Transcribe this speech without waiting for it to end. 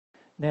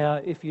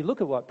Now, if you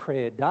look at what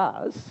prayer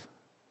does,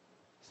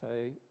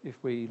 so if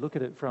we look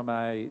at it from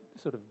a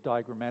sort of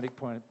diagrammatic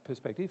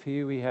perspective,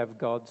 here we have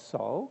God's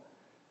soul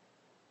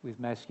with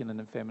masculine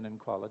and feminine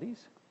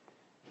qualities.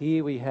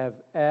 Here we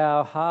have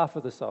our half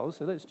of the soul.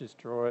 So let's just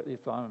draw it.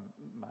 If I'm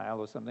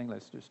male or something,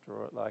 let's just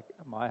draw it like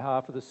my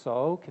half of the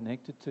soul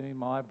connected to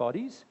my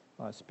bodies,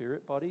 my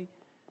spirit body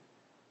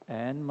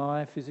and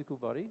my physical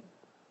body.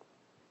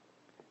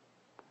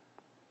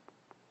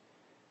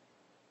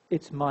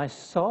 It's my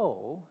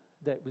soul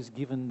that was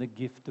given the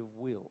gift of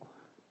will.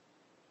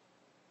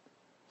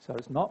 So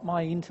it's not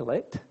my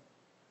intellect,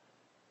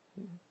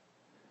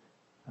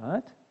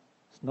 right?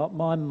 It's not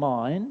my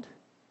mind,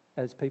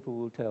 as people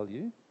will tell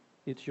you.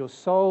 It's your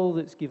soul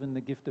that's given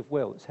the gift of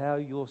will. It's how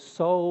your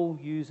soul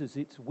uses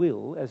its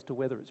will as to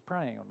whether it's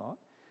praying or not.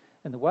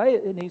 And the way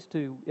it needs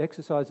to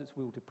exercise its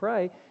will to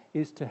pray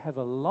is to have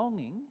a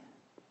longing,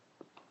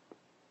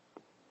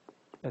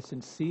 a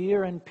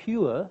sincere and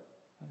pure,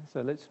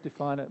 so let's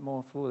define it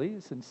more fully,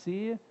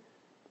 sincere,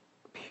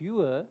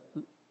 pure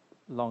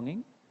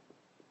longing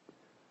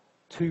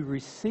to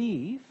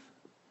receive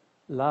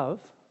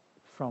love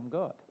from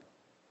God.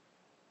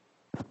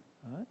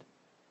 Right?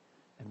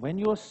 And when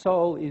your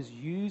soul is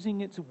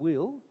using its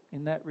will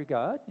in that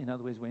regard, in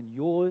other words, when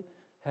you're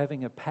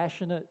having a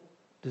passionate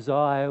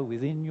desire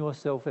within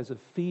yourself as a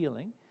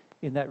feeling,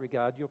 in that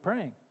regard, you're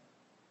praying.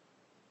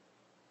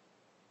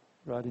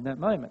 Right in that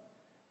moment.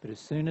 But as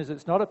soon as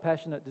it's not a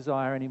passionate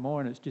desire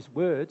anymore and it's just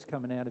words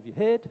coming out of your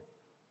head,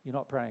 you're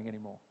not praying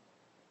anymore.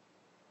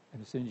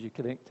 And as soon as you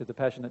connect to the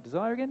passionate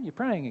desire again, you're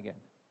praying again.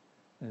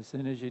 And as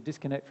soon as you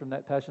disconnect from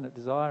that passionate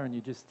desire and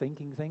you're just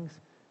thinking things,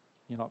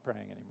 you're not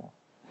praying anymore.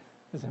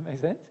 Does that make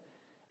sense?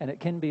 And it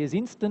can be as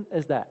instant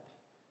as that,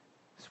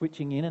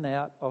 switching in and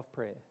out of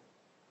prayer.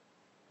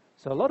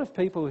 So a lot of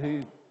people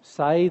who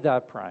say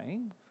they're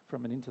praying,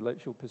 from an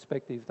intellectual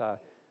perspective, they're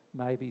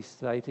maybe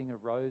stating a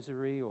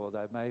rosary, or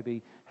they may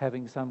be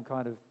having some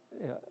kind of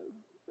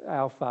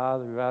Our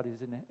Father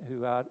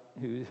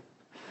who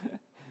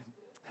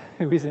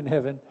is in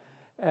heaven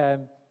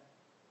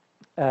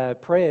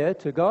prayer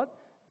to God,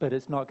 but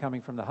it's not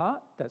coming from the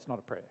heart. That's not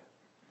a prayer.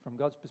 From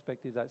God's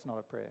perspective, that's not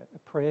a prayer. A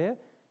prayer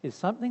is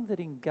something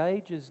that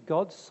engages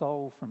God's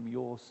soul from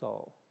your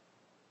soul.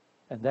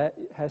 And that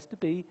has to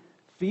be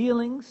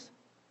feelings,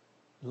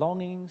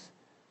 longings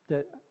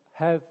that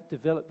have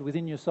developed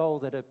within your soul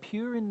that are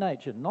pure in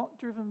nature, not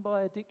driven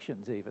by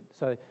addictions even.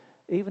 So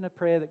even a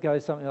prayer that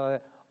goes something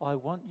like, I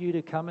want you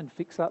to come and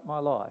fix up my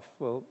life.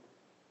 Well,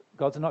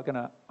 God's not going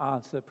to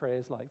answer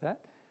prayers like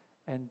that.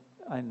 And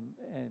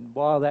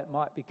while that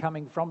might be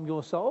coming from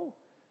your soul,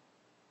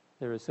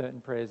 there are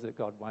certain prayers that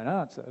God won't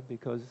answer,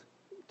 because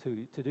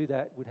to do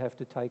that would have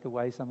to take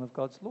away some of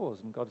God's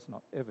laws, and God's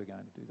not ever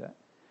going to do that.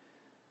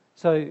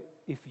 So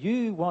if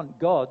you want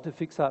God to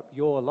fix up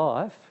your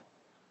life,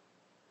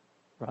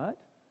 right,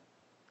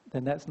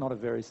 then that's not a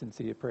very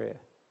sincere prayer.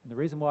 And the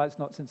reason why it's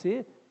not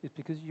sincere is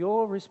because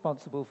you're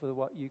responsible for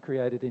what you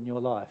created in your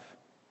life.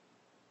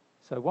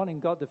 So wanting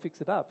God to fix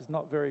it up is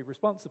not very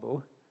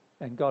responsible,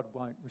 and God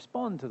won't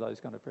respond to those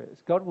kind of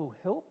prayers. God will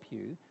help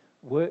you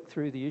work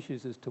through the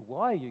issues as to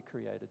why you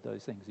created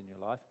those things in your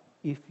life,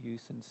 if you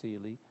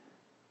sincerely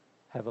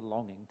have a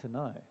longing to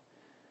know.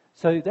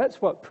 So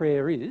that's what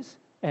prayer is.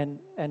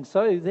 And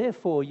so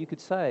therefore you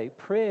could say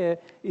prayer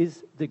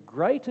is the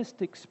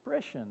greatest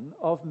expression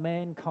of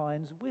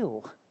mankind's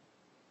will.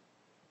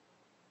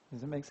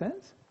 Does that make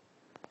sense?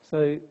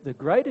 So the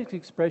greatest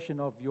expression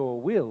of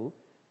your will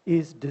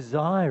is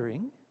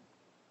desiring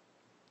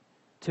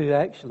to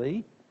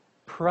actually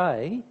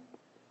pray,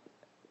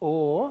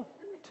 or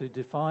to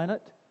define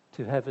it,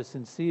 to have a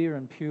sincere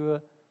and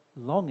pure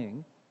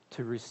longing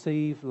to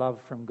receive love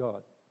from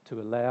God,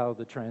 to allow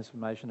the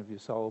transformation of your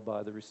soul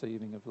by the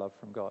receiving of love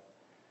from God.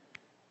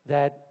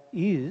 That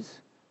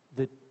is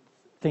the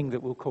thing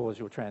that will cause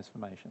your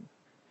transformation.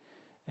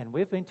 And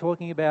we've been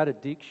talking about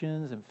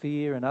addictions and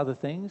fear and other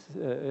things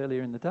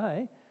earlier in the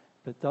day,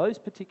 but those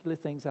particular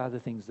things are the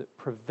things that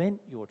prevent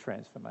your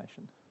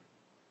transformation.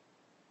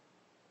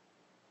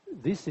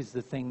 This is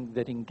the thing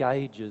that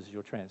engages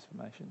your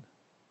transformation.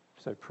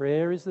 So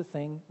prayer is the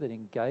thing that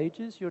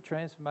engages your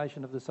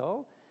transformation of the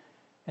soul,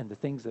 and the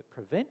things that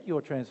prevent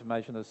your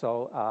transformation of the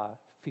soul are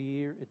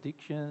fear,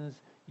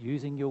 addictions,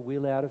 using your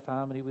will out of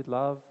harmony with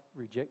love,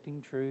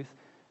 rejecting truth,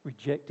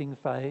 rejecting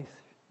faith,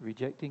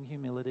 rejecting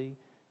humility.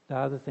 They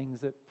are the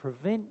things that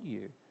prevent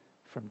you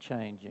from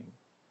changing.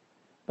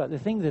 But the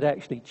thing that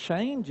actually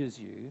changes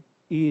you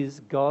is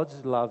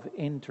God's love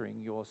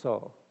entering your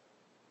soul.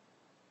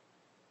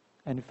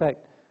 And in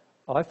fact,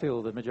 I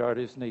feel the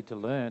majority of us need to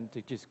learn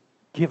to just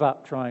give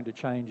up trying to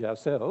change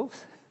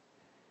ourselves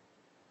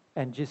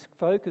and just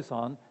focus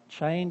on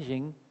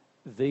changing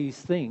these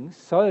things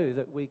so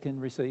that we can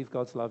receive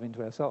God's love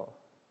into our soul.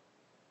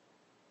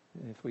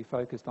 If we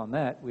focused on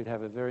that, we'd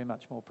have a very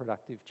much more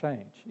productive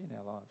change in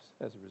our lives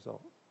as a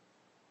result.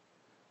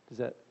 Does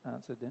that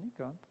answer, Denny?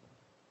 Go on.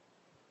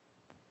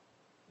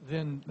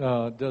 Then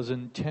does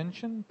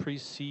intention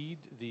precede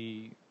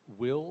the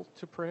will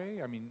to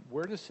pray? I mean,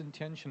 where does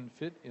intention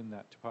fit in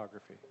that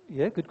topography?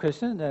 Yeah, good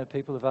question.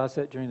 People have asked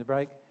that during the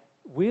break.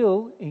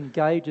 Will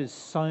engages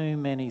so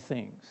many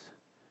things.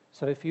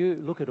 So if you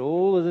look at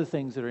all of the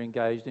things that are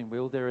engaged in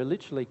will, there are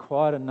literally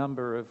quite a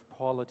number of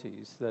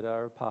qualities that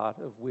are a part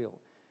of will.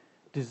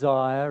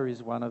 Desire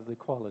is one of the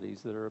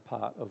qualities that are a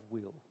part of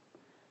will.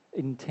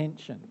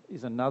 Intention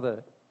is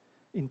another.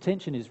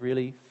 Intention is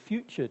really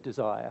future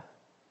desire.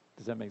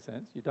 Does that make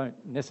sense? You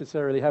don't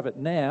necessarily have it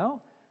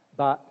now,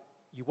 but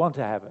you want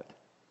to have it.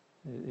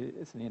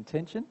 It's an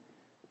intention,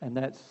 and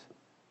that's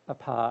a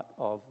part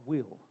of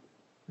will.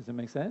 Does that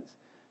make sense?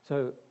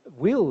 So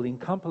will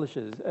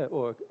encompasses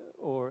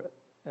or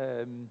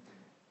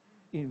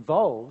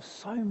involves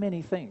so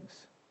many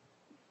things.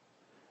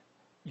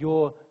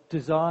 Your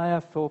desire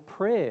for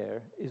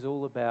prayer is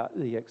all about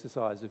the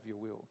exercise of your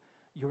will.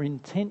 Your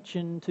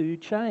intention to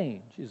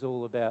change is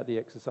all about the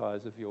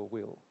exercise of your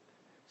will.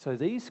 So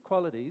these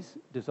qualities,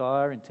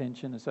 desire,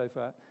 intention, and so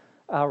forth,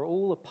 are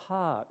all a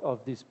part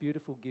of this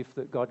beautiful gift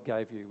that God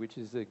gave you, which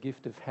is the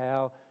gift of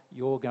how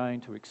you're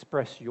going to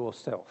express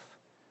yourself,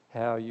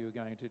 how you're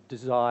going to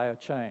desire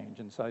change,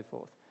 and so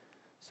forth.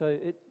 So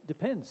it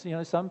depends. You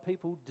know, some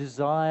people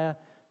desire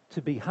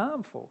to be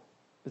harmful,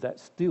 but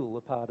that's still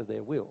a part of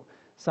their will.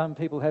 Some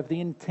people have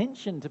the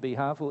intention to be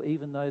harmful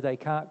even though they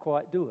can't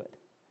quite do it.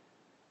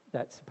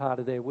 That's part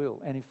of their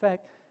will. And in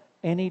fact,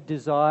 any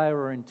desire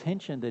or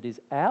intention that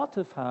is out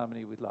of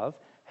harmony with love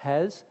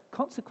has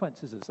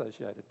consequences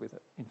associated with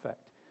it, in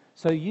fact.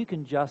 So you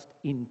can just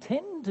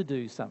intend to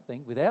do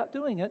something without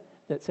doing it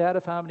that's out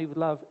of harmony with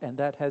love, and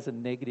that has a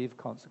negative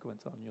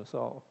consequence on your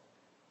soul.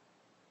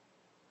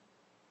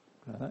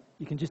 Right?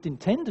 You can just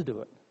intend to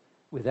do it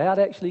without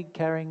actually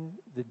carrying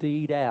the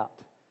deed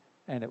out,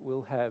 and it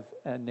will have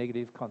a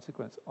negative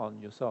consequence on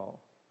your soul.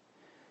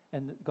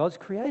 And God's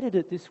created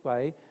it this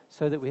way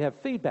so that we have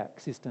feedback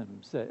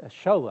systems that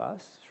show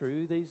us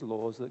through these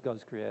laws that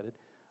God's created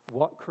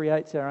what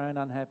creates our own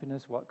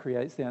unhappiness, what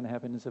creates the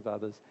unhappiness of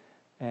others,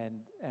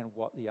 and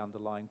what the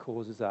underlying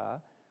causes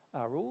are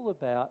all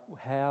about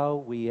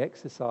how we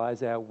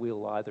exercise our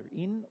will either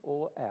in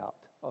or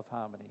out of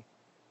harmony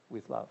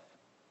with love.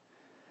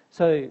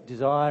 So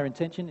desire,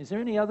 intention, is there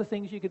any other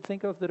things you could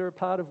think of that are a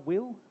part of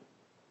will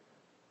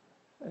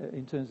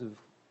in terms of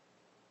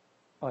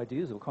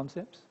ideas or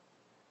concepts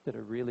that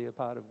are really a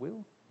part of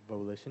will?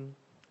 Volition.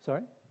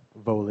 Sorry?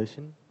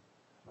 Volition.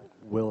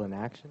 Will and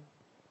action.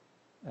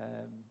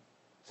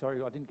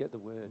 Sorry, I didn't get the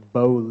word.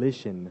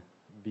 Volition.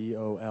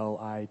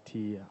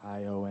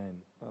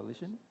 Volition.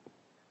 Volition?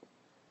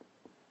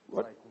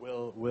 What? Like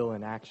will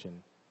and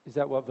action. Is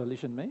that what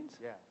volition means?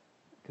 Yeah.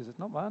 Because it's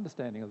not my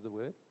understanding of the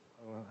word.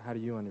 Well, how do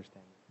you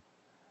understand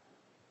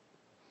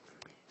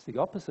it? It's the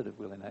opposite of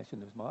will and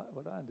action, is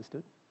what I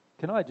understood.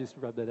 Can I just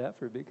rub that out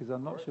for a bit, because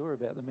I'm not sure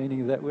about the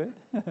meaning of that word?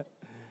 Yeah.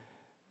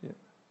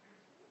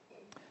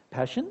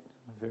 Passion,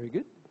 very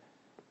good.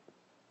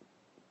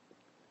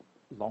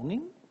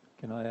 Longing,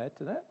 can I add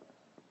to that?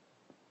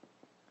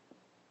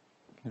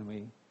 Can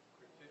we?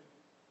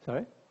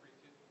 Sorry?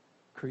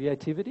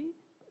 Creativity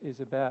is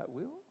about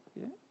will,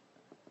 yeah.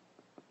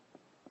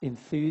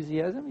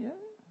 Enthusiasm, yeah.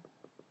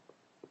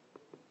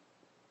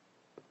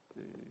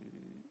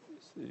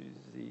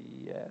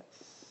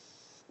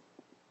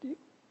 Enthusiastic.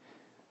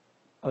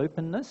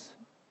 Openness,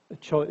 a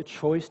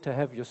choice to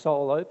have your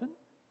soul open,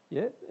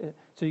 yeah.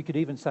 So you could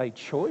even say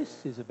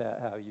choice is about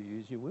how you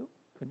use your will,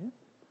 couldn't you?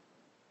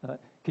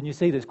 Can you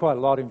see there's quite a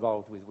lot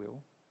involved with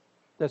will?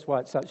 That's why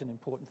it's such an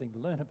important thing to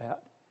learn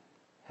about,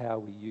 how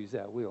we use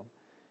our will.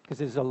 Because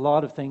there's a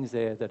lot of things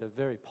there that are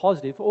very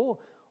positive, or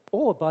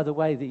by the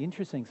way, the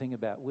interesting thing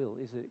about will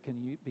is that it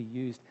can be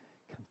used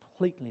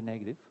completely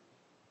negative,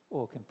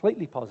 or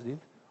completely positive,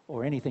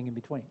 or anything in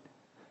between.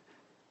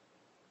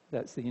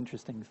 That's the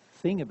interesting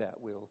thing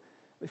about will.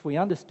 If we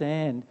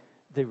understand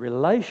the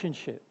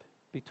relationship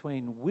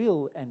between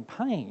will and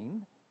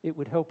pain, it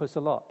would help us a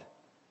lot.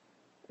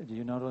 Do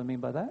you know what I mean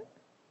by that?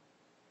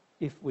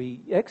 If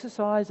we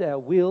exercise our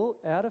will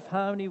out of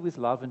harmony with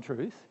love and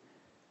truth,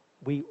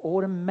 we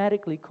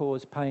automatically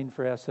cause pain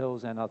for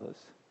ourselves and others.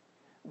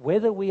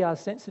 Whether we are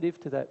sensitive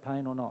to that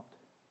pain or not,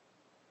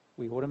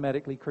 we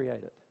automatically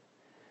create it.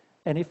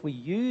 And if we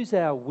use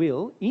our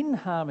will in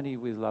harmony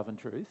with love and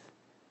truth,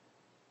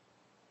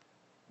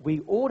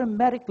 we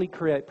automatically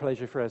create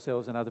pleasure for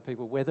ourselves and other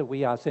people, whether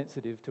we are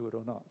sensitive to it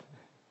or not.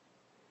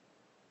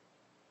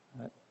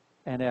 Right?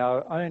 And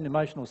our own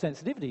emotional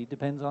sensitivity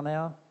depends on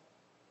our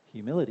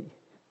humility.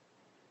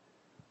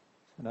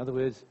 In other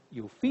words,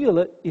 you'll feel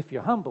it if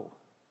you're humble,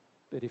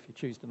 but if you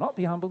choose to not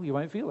be humble, you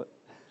won't feel it.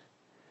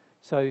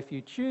 So if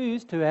you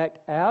choose to act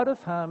out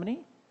of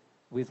harmony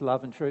with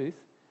love and truth,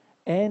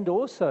 and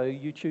also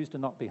you choose to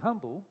not be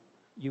humble,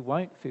 you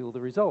won't feel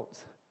the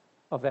results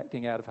of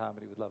acting out of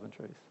harmony with love and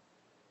truth.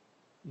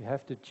 You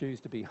have to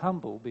choose to be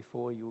humble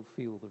before you'll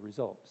feel the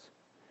results.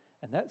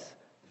 And that's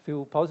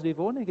feel positive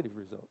or negative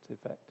results, in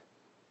fact.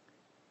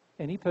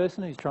 Any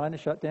person who's trying to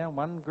shut down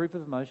one group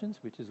of emotions,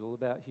 which is all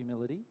about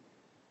humility,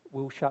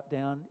 will shut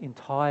down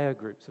entire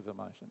groups of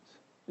emotions.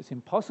 It's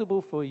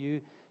impossible for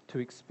you to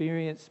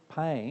experience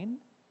pain,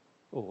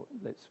 or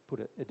let's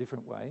put it a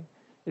different way.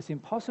 It's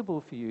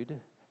impossible for you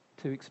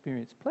to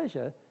experience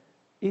pleasure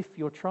if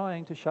you're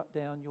trying to shut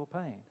down your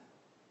pain.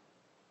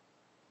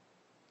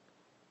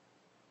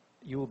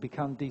 You will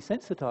become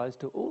desensitized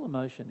to all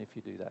emotion if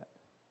you do that.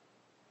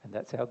 And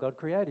that's how God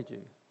created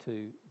you,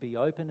 to be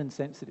open and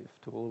sensitive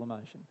to all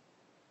emotion.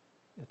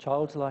 A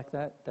child's like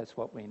that, that's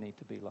what we need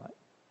to be like.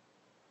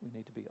 We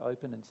need to be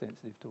open and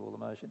sensitive to all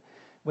emotion.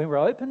 When we're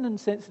open and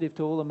sensitive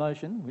to all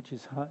emotion, which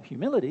is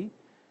humility,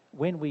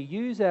 when we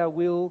use our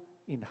will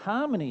in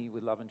harmony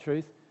with love and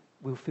truth,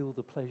 we'll feel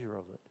the pleasure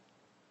of it.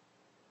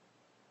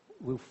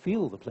 We'll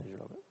feel the pleasure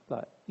of it,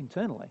 like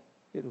internally.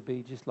 It'll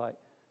be just like,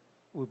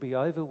 we'll be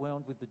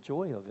overwhelmed with the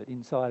joy of it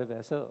inside of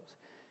ourselves.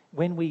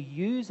 When we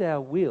use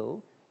our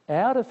will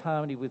out of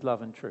harmony with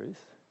love and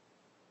truth,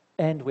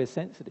 and we're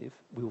sensitive,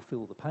 we'll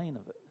feel the pain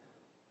of it.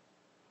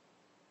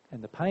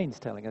 And the pain's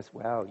telling us,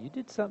 wow, you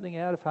did something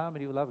out of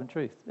harmony with love and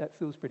truth. That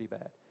feels pretty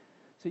bad.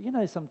 So you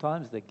know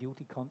sometimes the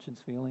guilty conscience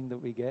feeling that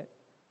we get,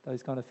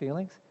 those kind of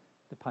feelings,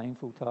 the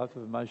painful type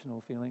of emotional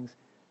feelings,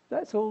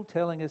 that's all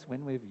telling us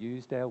when we've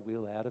used our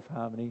will out of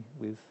harmony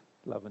with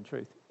love and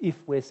truth, if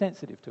we're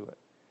sensitive to it.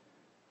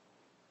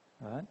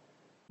 Right?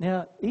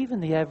 Now, even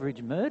the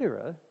average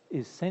murderer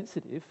is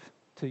sensitive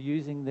to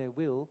using their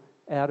will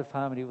out of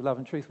harmony with love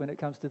and truth when it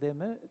comes to their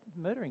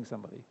murdering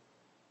somebody,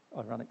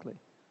 ironically.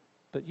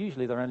 But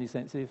usually they're only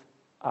sensitive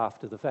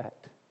after the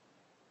fact.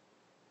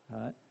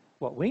 Right?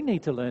 What we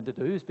need to learn to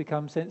do is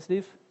become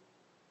sensitive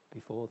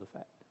before the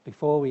fact,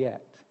 before we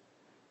act.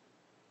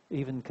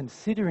 Even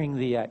considering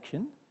the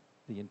action,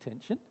 the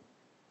intention.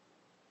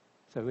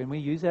 So when we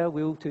use our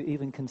will to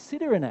even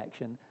consider an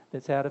action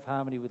that's out of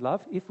harmony with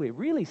love, if we're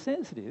really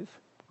sensitive,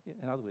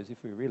 in other words,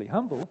 if we're really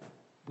humble,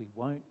 we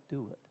won't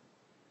do it.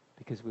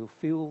 Because we'll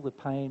feel the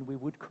pain we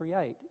would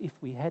create if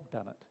we had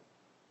done it.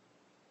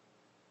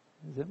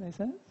 Does that make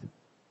sense?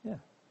 Yeah.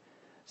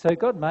 So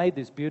God made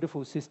this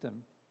beautiful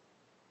system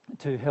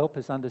to help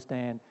us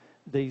understand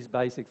these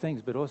basic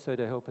things, but also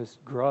to help us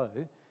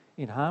grow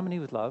in harmony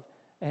with love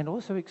and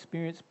also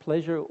experience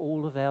pleasure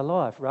all of our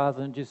life, rather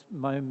than just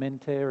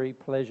momentary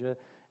pleasure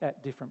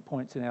at different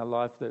points in our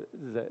life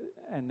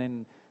and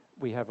then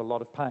we have a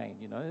lot of pain,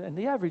 you know. And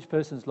the average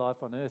person's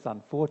life on earth,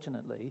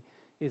 unfortunately,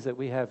 is that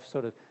we have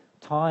sort of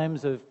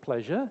times of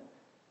pleasure.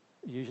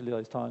 Usually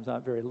those times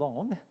aren't very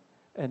long.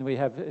 And we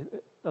have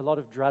a lot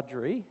of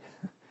drudgery,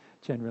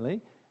 generally.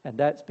 And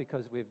that's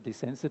because we've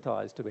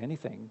desensitized to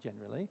anything,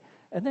 generally.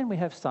 And then we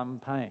have some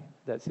pain.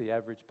 That's the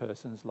average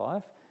person's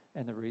life.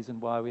 And the reason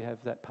why we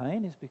have that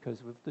pain is because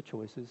of the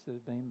choices that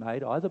have been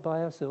made, either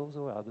by ourselves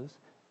or others,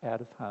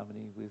 out of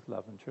harmony with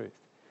love and truth.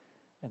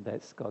 And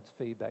that's God's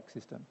feedback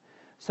system.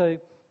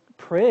 So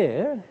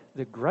prayer,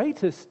 the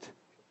greatest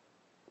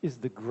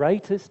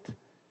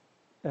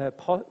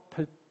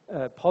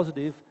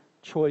positive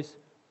choice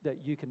that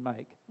you can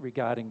make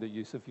regarding the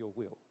use of your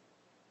will,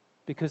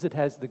 because it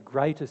has the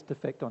greatest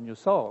effect on your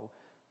soul.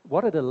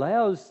 What it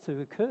allows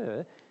to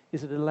occur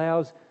is it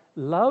allows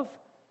love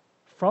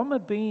from a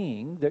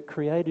being that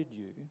created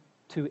you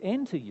to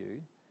enter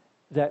you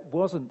that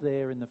wasn't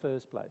there in the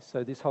first place.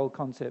 So this whole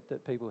concept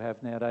that people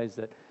have nowadays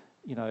that,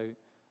 you know,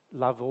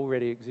 love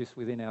already exists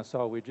within our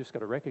soul, we've just got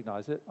to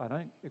recognize it. I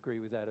don't agree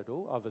with that at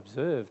all. I've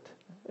observed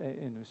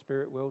in the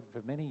spirit world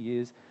for many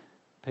years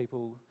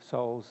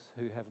souls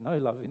who have no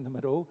love in them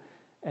at all,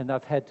 and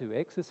they've had to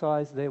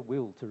exercise their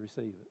will to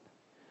receive it.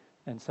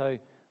 And so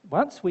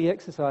once we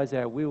exercise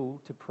our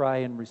will to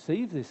pray and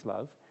receive this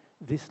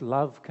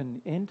love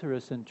can enter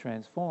us and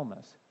transform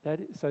us.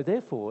 So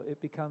therefore,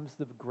 it becomes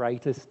the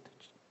greatest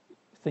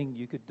thing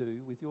you could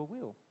do with your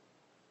will.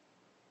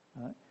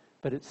 Right?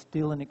 But it's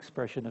still an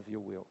expression of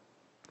your will.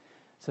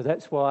 So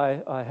that's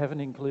why I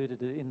haven't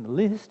included it in the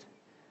list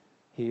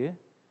here,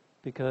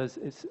 because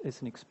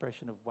it's an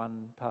expression of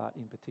one part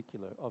in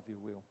particular of your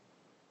will.